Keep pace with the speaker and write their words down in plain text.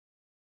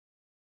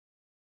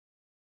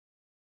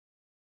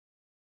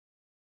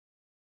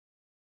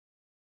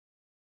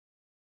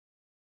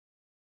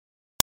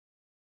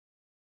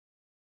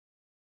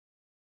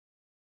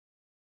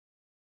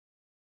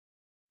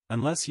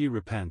Unless ye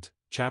repent,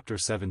 chapter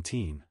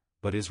 17,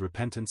 but is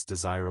repentance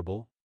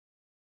desirable?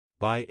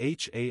 By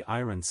H. A.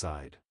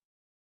 Ironside.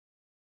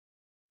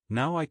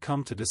 Now I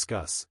come to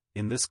discuss,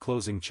 in this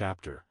closing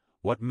chapter,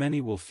 what many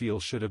will feel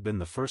should have been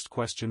the first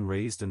question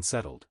raised and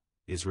settled: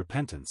 is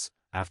repentance,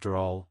 after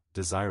all,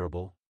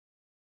 desirable?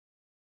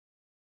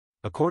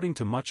 According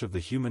to much of the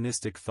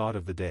humanistic thought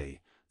of the day,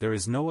 there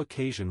is no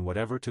occasion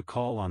whatever to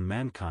call on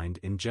mankind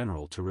in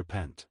general to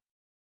repent.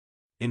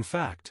 In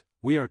fact,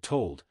 we are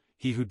told,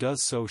 he who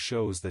does so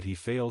shows that he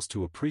fails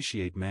to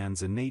appreciate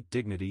man's innate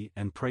dignity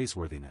and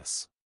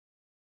praiseworthiness.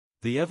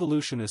 The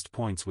evolutionist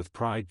points with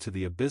pride to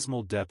the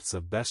abysmal depths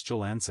of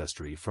bestial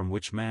ancestry from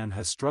which man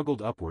has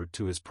struggled upward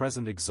to his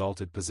present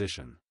exalted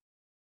position.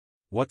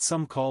 What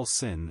some call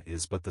sin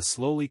is but the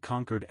slowly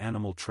conquered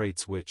animal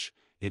traits which,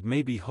 it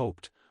may be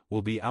hoped,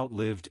 will be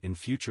outlived in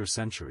future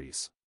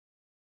centuries.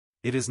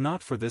 It is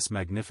not for this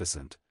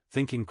magnificent,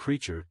 thinking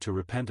creature to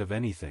repent of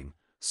anything,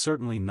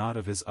 certainly not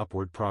of his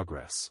upward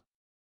progress.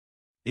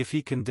 If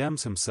he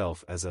condemns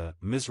himself as a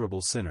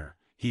miserable sinner,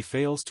 he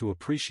fails to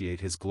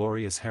appreciate his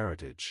glorious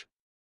heritage.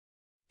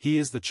 He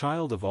is the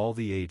child of all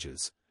the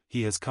ages.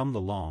 He has come the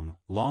long,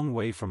 long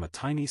way from a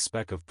tiny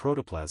speck of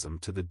protoplasm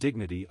to the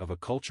dignity of a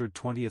cultured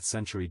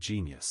 20th-century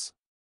genius.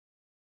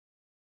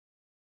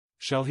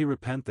 Shall he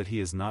repent that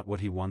he is not what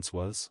he once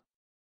was?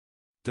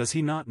 Does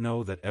he not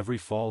know that every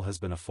fall has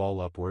been a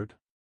fall upward?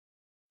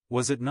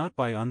 Was it not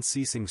by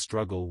unceasing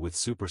struggle with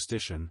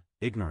superstition,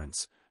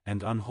 ignorance,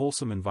 and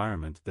unwholesome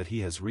environment that he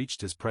has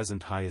reached his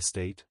present high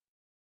estate?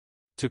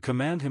 To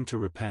command him to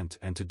repent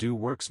and to do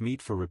works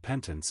meet for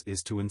repentance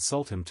is to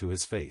insult him to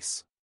his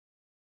face.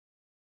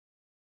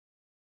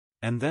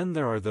 And then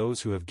there are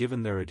those who have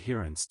given their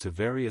adherence to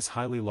various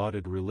highly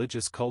lauded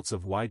religious cults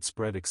of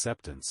widespread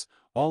acceptance,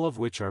 all of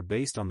which are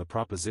based on the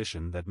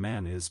proposition that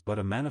man is but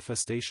a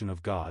manifestation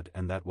of God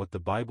and that what the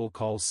Bible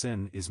calls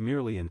sin is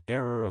merely an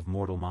error of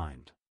mortal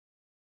mind.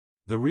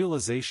 The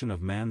realization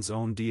of man's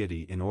own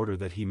deity in order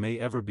that he may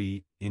ever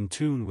be in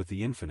tune with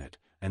the infinite,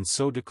 and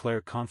so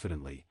declare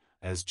confidently,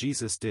 as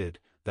Jesus did,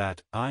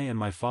 that I and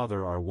my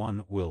Father are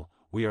one, will,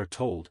 we are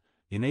told,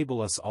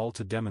 enable us all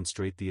to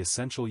demonstrate the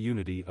essential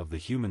unity of the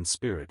human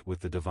spirit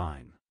with the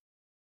divine.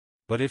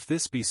 But if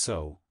this be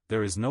so,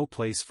 there is no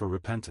place for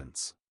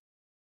repentance.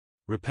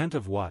 Repent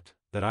of what,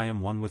 that I am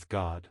one with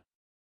God?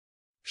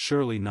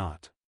 Surely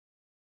not.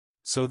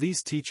 So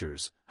these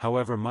teachers,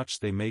 however much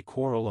they may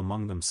quarrel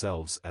among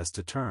themselves as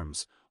to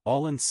terms,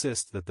 all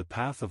insist that the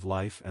path of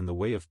life and the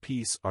way of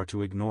peace are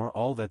to ignore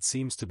all that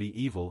seems to be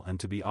evil and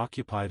to be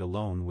occupied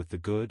alone with the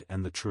good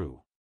and the true.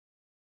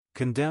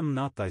 Condemn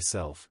not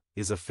thyself,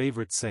 is a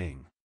favorite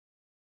saying.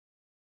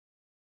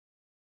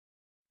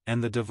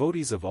 And the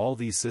devotees of all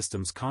these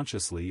systems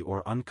consciously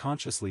or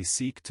unconsciously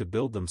seek to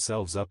build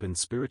themselves up in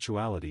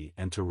spirituality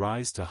and to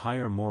rise to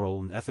higher moral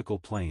and ethical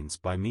planes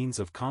by means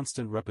of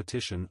constant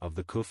repetition of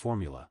the K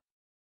formula.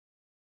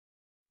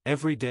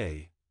 Every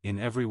day, in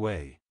every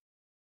way.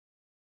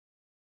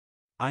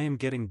 I am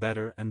getting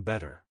better and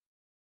better.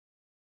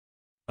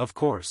 Of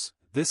course,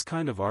 this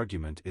kind of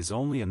argument is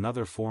only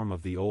another form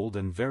of the old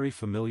and very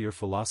familiar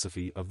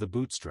philosophy of the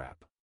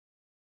bootstrap.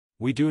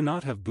 We do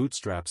not have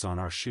bootstraps on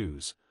our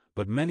shoes,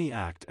 but many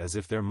act as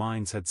if their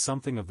minds had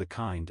something of the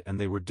kind and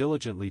they were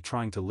diligently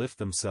trying to lift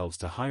themselves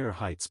to higher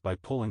heights by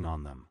pulling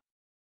on them.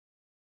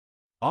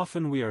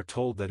 Often we are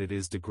told that it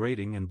is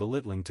degrading and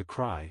belittling to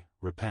cry,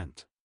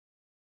 repent.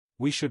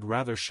 We should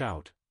rather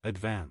shout,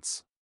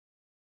 advance.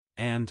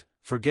 And,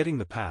 forgetting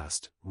the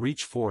past,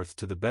 reach forth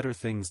to the better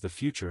things the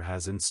future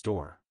has in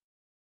store.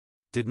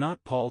 Did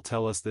not Paul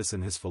tell us this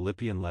in his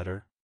Philippian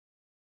letter?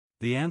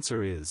 The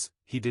answer is,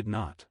 he did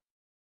not.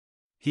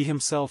 He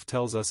himself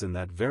tells us in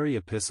that very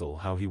epistle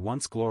how he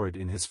once gloried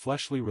in his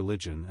fleshly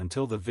religion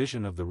until the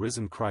vision of the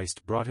risen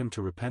Christ brought him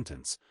to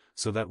repentance,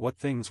 so that what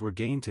things were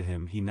gained to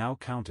him he now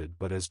counted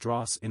but as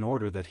dross in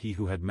order that he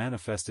who had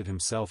manifested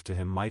himself to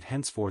him might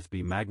henceforth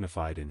be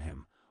magnified in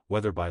him,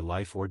 whether by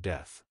life or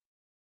death.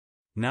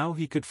 Now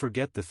he could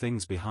forget the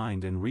things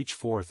behind and reach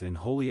forth in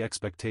holy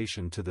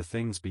expectation to the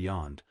things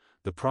beyond,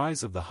 the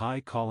prize of the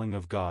high calling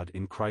of God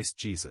in Christ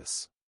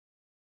Jesus.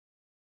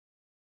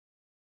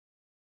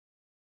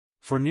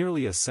 For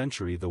nearly a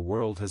century the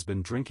world has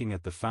been drinking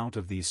at the fount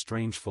of these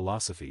strange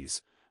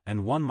philosophies,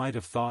 and one might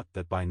have thought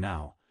that by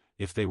now,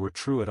 if they were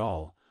true at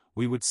all,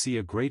 we would see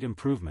a great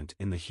improvement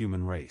in the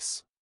human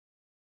race.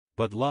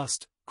 But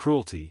lust,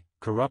 cruelty,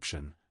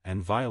 corruption,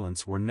 and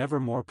violence were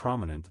never more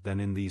prominent than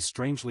in these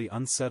strangely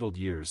unsettled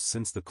years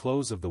since the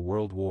close of the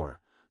World War,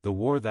 the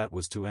war that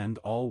was to end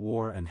all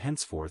war and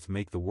henceforth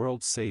make the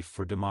world safe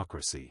for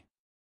democracy.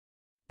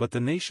 But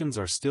the nations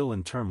are still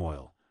in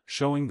turmoil,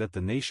 showing that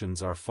the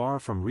nations are far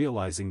from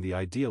realizing the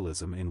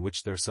idealism in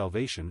which their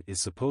salvation is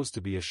supposed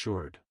to be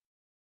assured.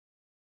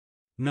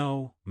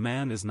 No,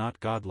 man is not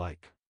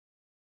godlike.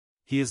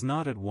 He is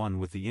not at one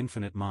with the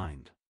infinite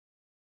mind.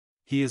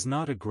 He is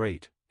not a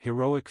great,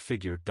 heroic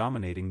figure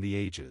dominating the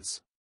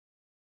ages.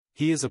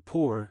 He is a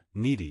poor,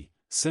 needy,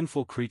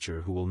 sinful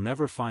creature who will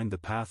never find the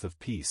path of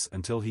peace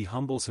until he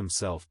humbles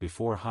himself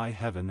before high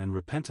heaven and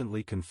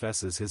repentantly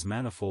confesses his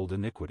manifold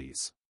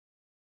iniquities.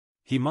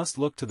 He must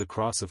look to the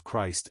cross of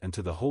Christ and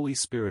to the Holy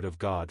Spirit of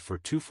God for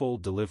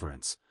twofold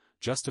deliverance,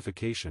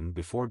 justification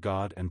before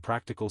God and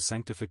practical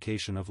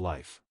sanctification of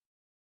life.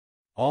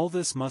 All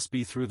this must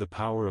be through the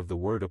power of the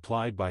Word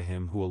applied by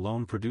Him who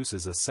alone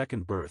produces a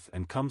second birth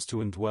and comes to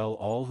indwell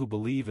all who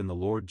believe in the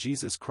Lord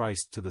Jesus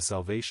Christ to the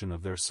salvation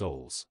of their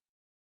souls.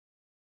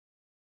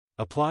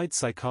 Applied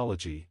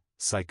psychology,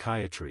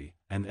 psychiatry,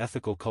 and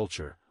ethical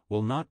culture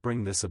will not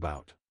bring this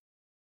about.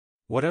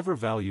 Whatever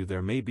value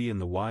there may be in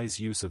the wise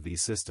use of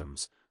these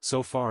systems,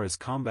 so far as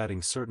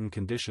combating certain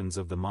conditions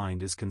of the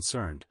mind is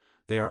concerned,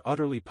 they are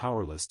utterly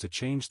powerless to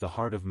change the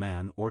heart of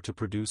man or to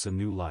produce a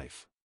new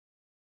life.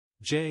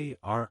 J.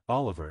 R.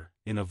 Oliver,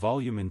 in a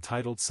volume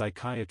entitled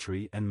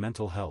Psychiatry and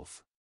Mental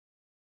Health,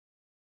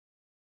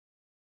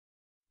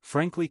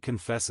 frankly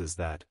confesses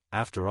that,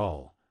 after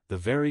all, the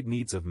varied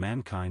needs of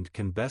mankind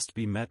can best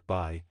be met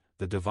by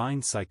the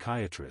divine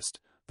psychiatrist,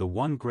 the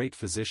one great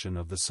physician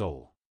of the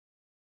soul.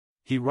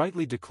 He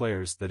rightly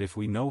declares that if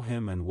we know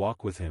him and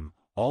walk with him,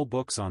 all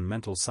books on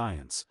mental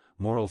science,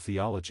 moral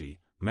theology,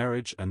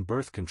 marriage and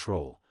birth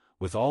control,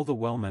 with all the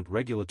well-meant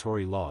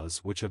regulatory laws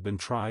which have been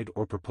tried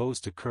or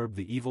proposed to curb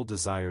the evil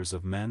desires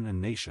of men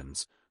and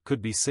nations,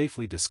 could be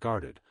safely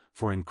discarded,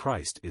 for in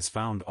Christ is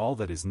found all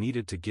that is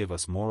needed to give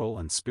us moral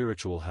and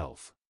spiritual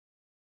health.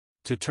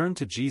 To turn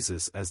to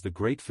Jesus as the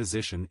great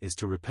physician is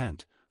to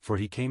repent, for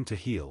he came to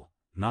heal,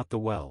 not the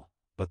well,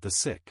 but the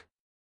sick.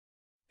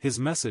 His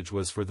message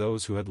was for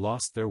those who had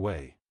lost their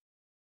way.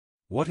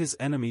 What his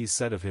enemies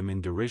said of him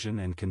in derision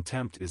and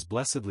contempt is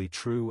blessedly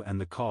true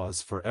and the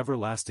cause for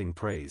everlasting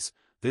praise: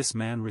 this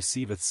man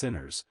receiveth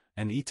sinners,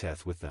 and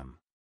eateth with them.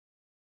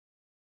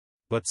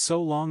 But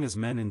so long as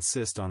men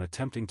insist on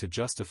attempting to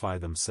justify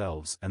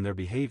themselves and their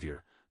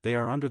behavior, they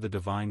are under the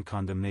divine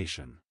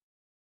condemnation.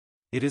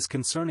 It is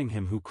concerning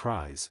him who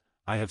cries,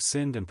 I have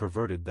sinned and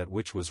perverted that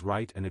which was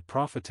right and it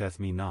profiteth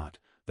me not,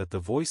 that the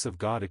voice of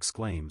God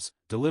exclaims,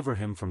 deliver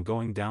him from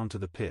going down to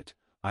the pit,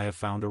 I have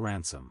found a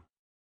ransom.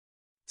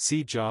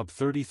 See Job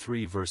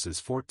 33 verses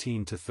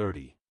 14 to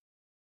 30.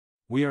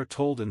 We are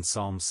told in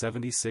Psalm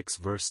 76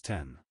 verse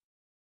 10.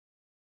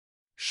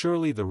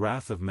 Surely the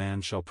wrath of man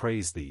shall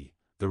praise thee,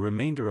 the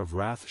remainder of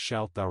wrath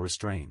shalt thou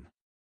restrain.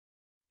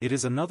 It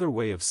is another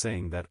way of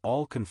saying that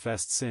all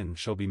confessed sin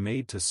shall be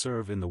made to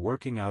serve in the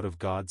working out of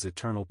God's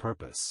eternal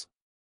purpose.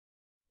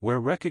 Where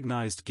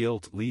recognized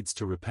guilt leads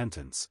to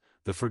repentance,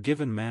 the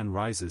forgiven man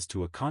rises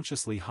to a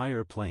consciously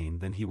higher plane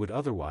than he would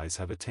otherwise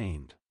have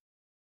attained.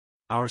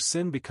 Our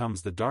sin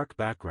becomes the dark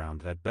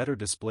background that better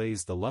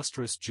displays the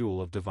lustrous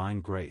jewel of divine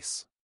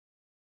grace.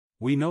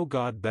 We know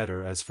God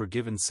better as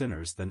forgiven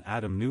sinners than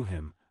Adam knew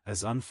him,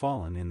 as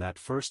unfallen in that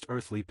first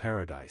earthly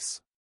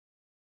paradise.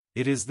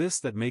 It is this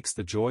that makes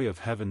the joy of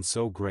heaven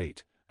so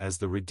great, as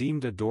the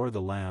redeemed adore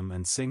the Lamb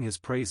and sing his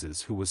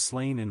praises who was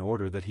slain in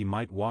order that he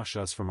might wash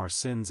us from our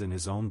sins in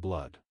his own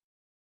blood.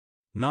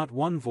 Not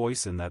one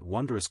voice in that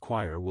wondrous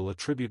choir will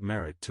attribute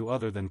merit to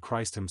other than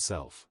Christ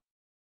himself.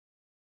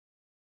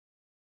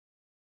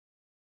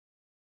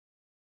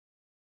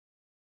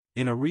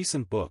 In a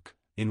recent book,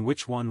 in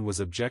which one was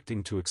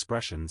objecting to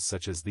expressions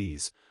such as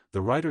these,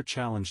 the writer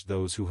challenged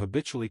those who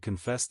habitually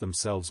confess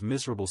themselves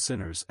miserable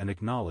sinners and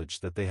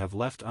acknowledge that they have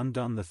left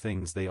undone the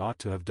things they ought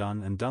to have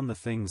done and done the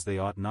things they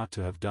ought not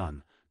to have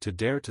done, to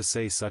dare to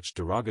say such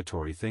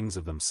derogatory things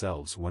of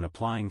themselves when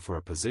applying for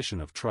a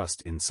position of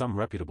trust in some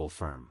reputable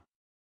firm.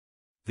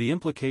 The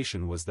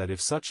implication was that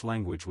if such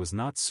language was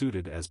not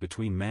suited as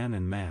between man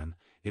and man,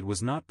 it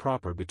was not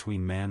proper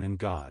between man and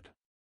God.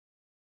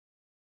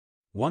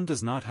 One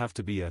does not have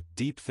to be a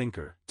deep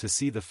thinker to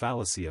see the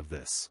fallacy of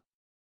this.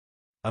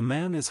 A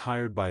man is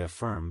hired by a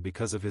firm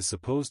because of his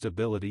supposed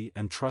ability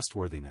and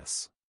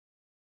trustworthiness.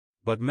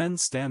 But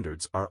men's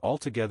standards are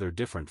altogether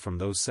different from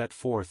those set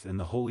forth in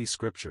the Holy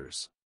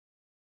Scriptures.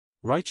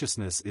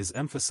 Righteousness is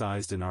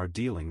emphasized in our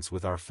dealings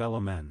with our fellow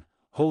men,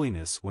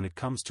 holiness when it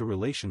comes to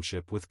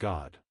relationship with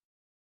God.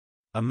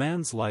 A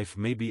man's life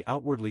may be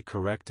outwardly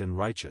correct and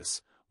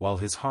righteous, while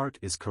his heart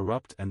is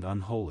corrupt and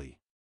unholy.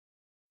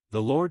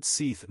 The Lord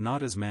seeth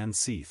not as man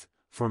seeth,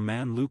 for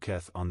man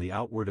looketh on the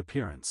outward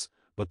appearance,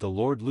 but the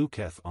Lord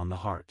looketh on the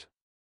heart.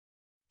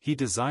 He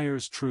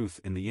desires truth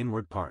in the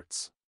inward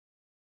parts.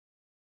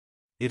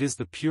 It is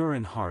the pure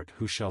in heart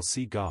who shall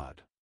see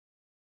God.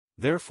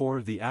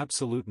 Therefore the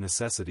absolute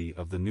necessity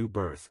of the new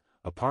birth,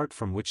 apart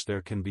from which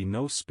there can be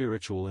no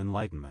spiritual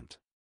enlightenment.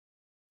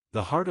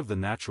 The heart of the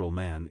natural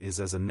man is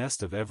as a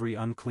nest of every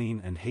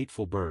unclean and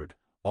hateful bird,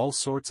 all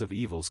sorts of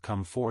evils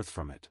come forth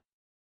from it.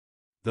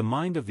 The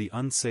mind of the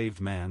unsaved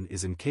man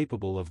is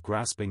incapable of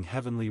grasping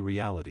heavenly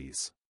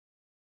realities.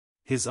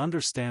 His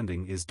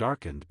understanding is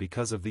darkened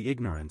because of the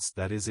ignorance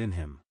that is in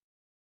him.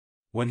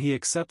 When he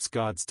accepts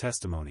God's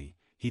testimony,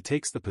 he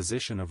takes the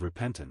position of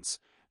repentance,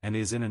 and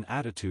is in an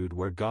attitude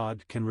where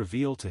God can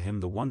reveal to him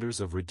the wonders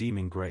of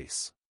redeeming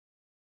grace.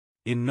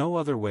 In no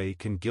other way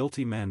can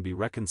guilty man be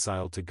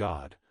reconciled to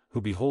God,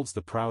 who beholds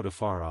the proud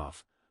afar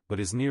off, but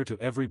is near to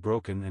every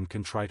broken and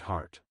contrite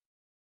heart.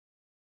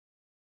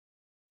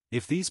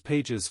 If these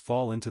pages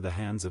fall into the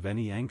hands of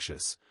any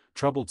anxious,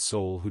 troubled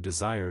soul who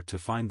desire to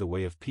find the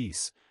way of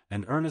peace,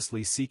 and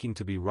earnestly seeking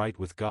to be right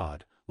with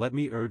God, let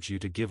me urge you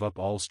to give up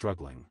all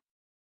struggling.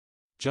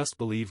 Just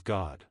believe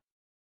God.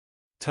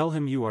 Tell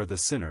him you are the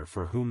sinner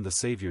for whom the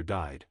Savior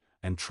died,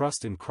 and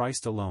trust in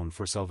Christ alone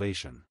for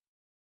salvation.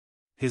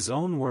 His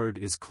own word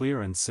is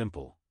clear and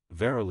simple.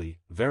 Verily,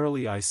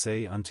 verily I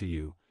say unto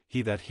you,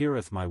 he that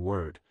heareth my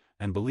word,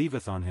 and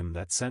believeth on him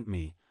that sent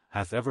me,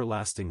 hath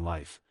everlasting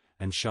life,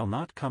 and shall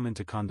not come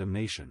into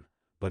condemnation,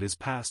 but is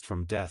passed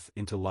from death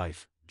into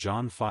life.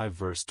 John 5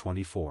 verse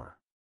 24.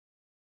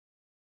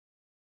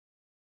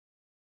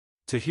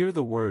 To hear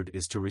the word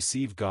is to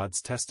receive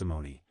God's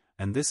testimony,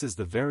 and this is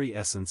the very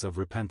essence of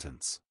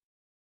repentance.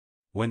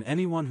 When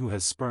anyone who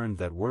has spurned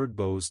that word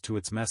bows to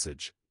its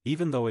message,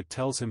 even though it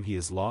tells him he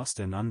is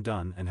lost and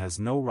undone and has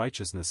no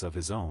righteousness of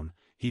his own,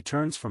 he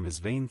turns from his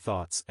vain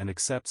thoughts and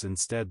accepts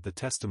instead the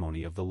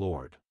testimony of the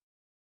Lord.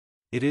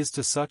 It is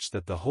to such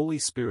that the Holy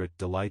Spirit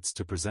delights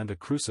to present a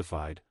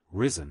crucified,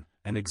 risen,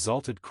 and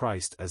exalted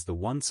Christ as the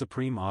one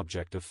supreme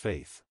object of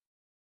faith.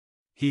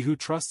 He who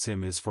trusts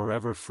him is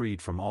forever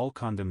freed from all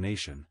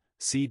condemnation,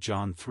 see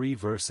John 3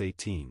 verse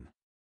 18.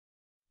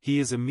 He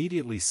is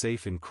immediately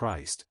safe in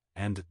Christ,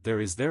 and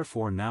there is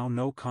therefore now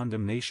no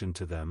condemnation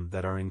to them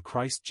that are in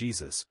Christ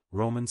Jesus,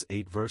 Romans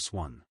 8 verse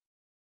 1.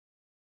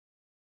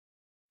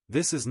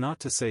 This is not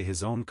to say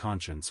his own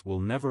conscience will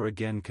never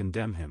again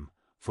condemn him,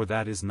 for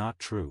that is not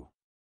true.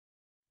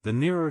 The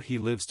nearer he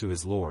lives to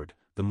his Lord,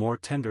 the more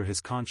tender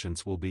his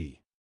conscience will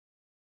be.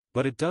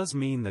 But it does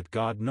mean that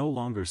God no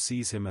longer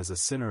sees him as a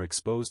sinner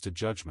exposed to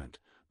judgment,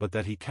 but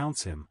that he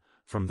counts him,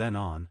 from then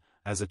on,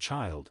 as a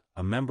child,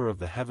 a member of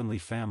the heavenly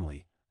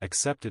family,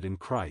 accepted in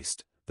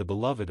Christ, the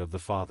beloved of the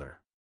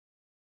Father.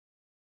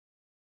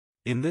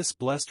 In this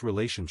blessed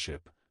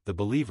relationship, the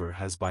believer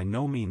has by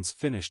no means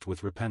finished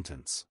with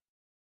repentance.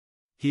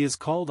 He is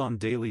called on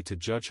daily to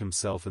judge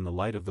himself in the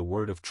light of the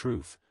word of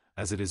truth,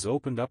 as it is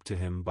opened up to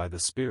him by the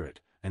Spirit,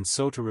 and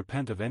so to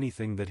repent of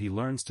anything that he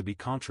learns to be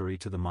contrary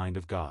to the mind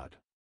of God.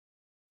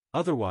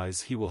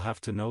 Otherwise he will have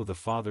to know the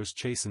Father's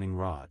chastening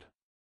rod.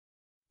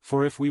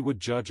 For if we would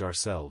judge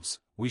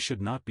ourselves, we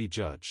should not be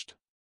judged.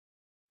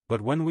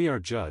 But when we are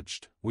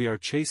judged, we are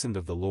chastened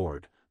of the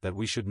Lord, that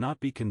we should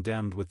not be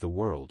condemned with the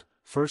world.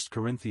 1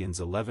 Corinthians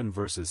 11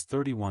 verses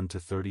 31 to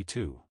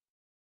 32.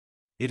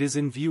 It is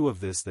in view of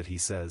this that he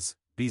says,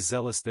 "Be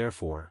zealous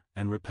therefore,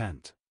 and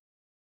repent."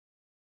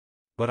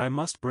 But I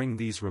must bring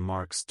these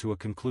remarks to a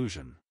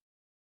conclusion.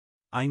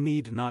 I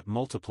need not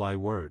multiply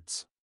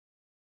words.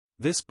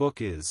 This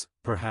book is,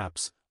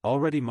 perhaps,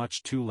 already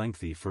much too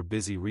lengthy for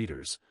busy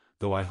readers,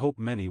 though I hope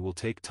many will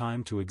take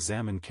time to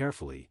examine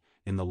carefully,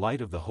 in the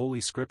light of the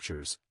Holy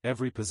Scriptures,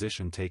 every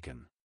position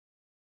taken.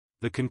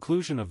 The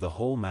conclusion of the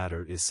whole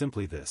matter is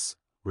simply this: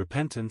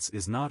 repentance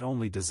is not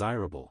only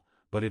desirable,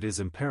 but it is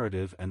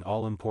imperative and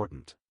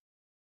all-important.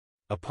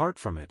 Apart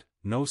from it,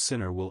 no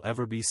sinner will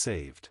ever be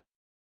saved.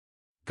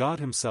 God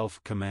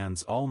himself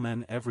commands all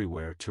men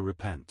everywhere to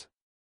repent.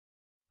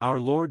 Our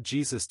Lord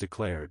Jesus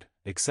declared,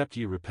 "Except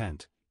ye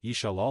repent, ye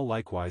shall all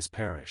likewise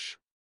perish."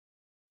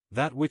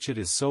 That which it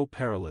is so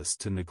perilous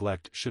to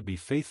neglect should be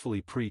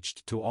faithfully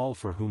preached to all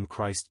for whom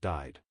Christ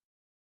died.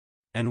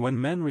 And when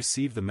men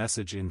receive the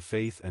message in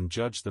faith and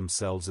judge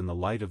themselves in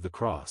the light of the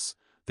cross,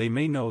 they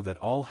may know that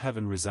all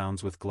heaven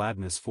resounds with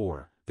gladness,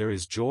 for there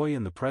is joy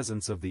in the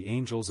presence of the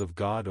angels of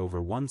God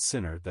over one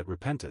sinner that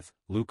repenteth.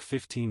 Luke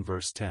 15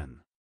 verse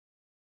 10.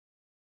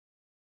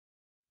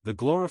 The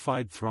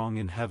glorified throng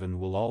in heaven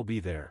will all be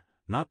there,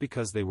 not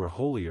because they were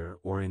holier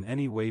or in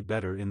any way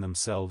better in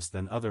themselves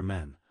than other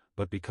men,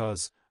 but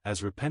because,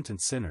 as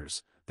repentant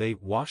sinners, they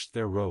washed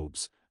their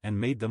robes,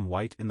 and made them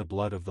white in the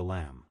blood of the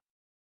Lamb.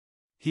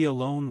 He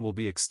alone will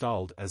be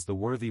extolled as the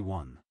worthy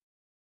one.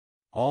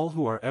 All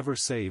who are ever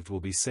saved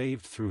will be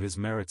saved through his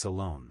merits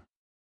alone.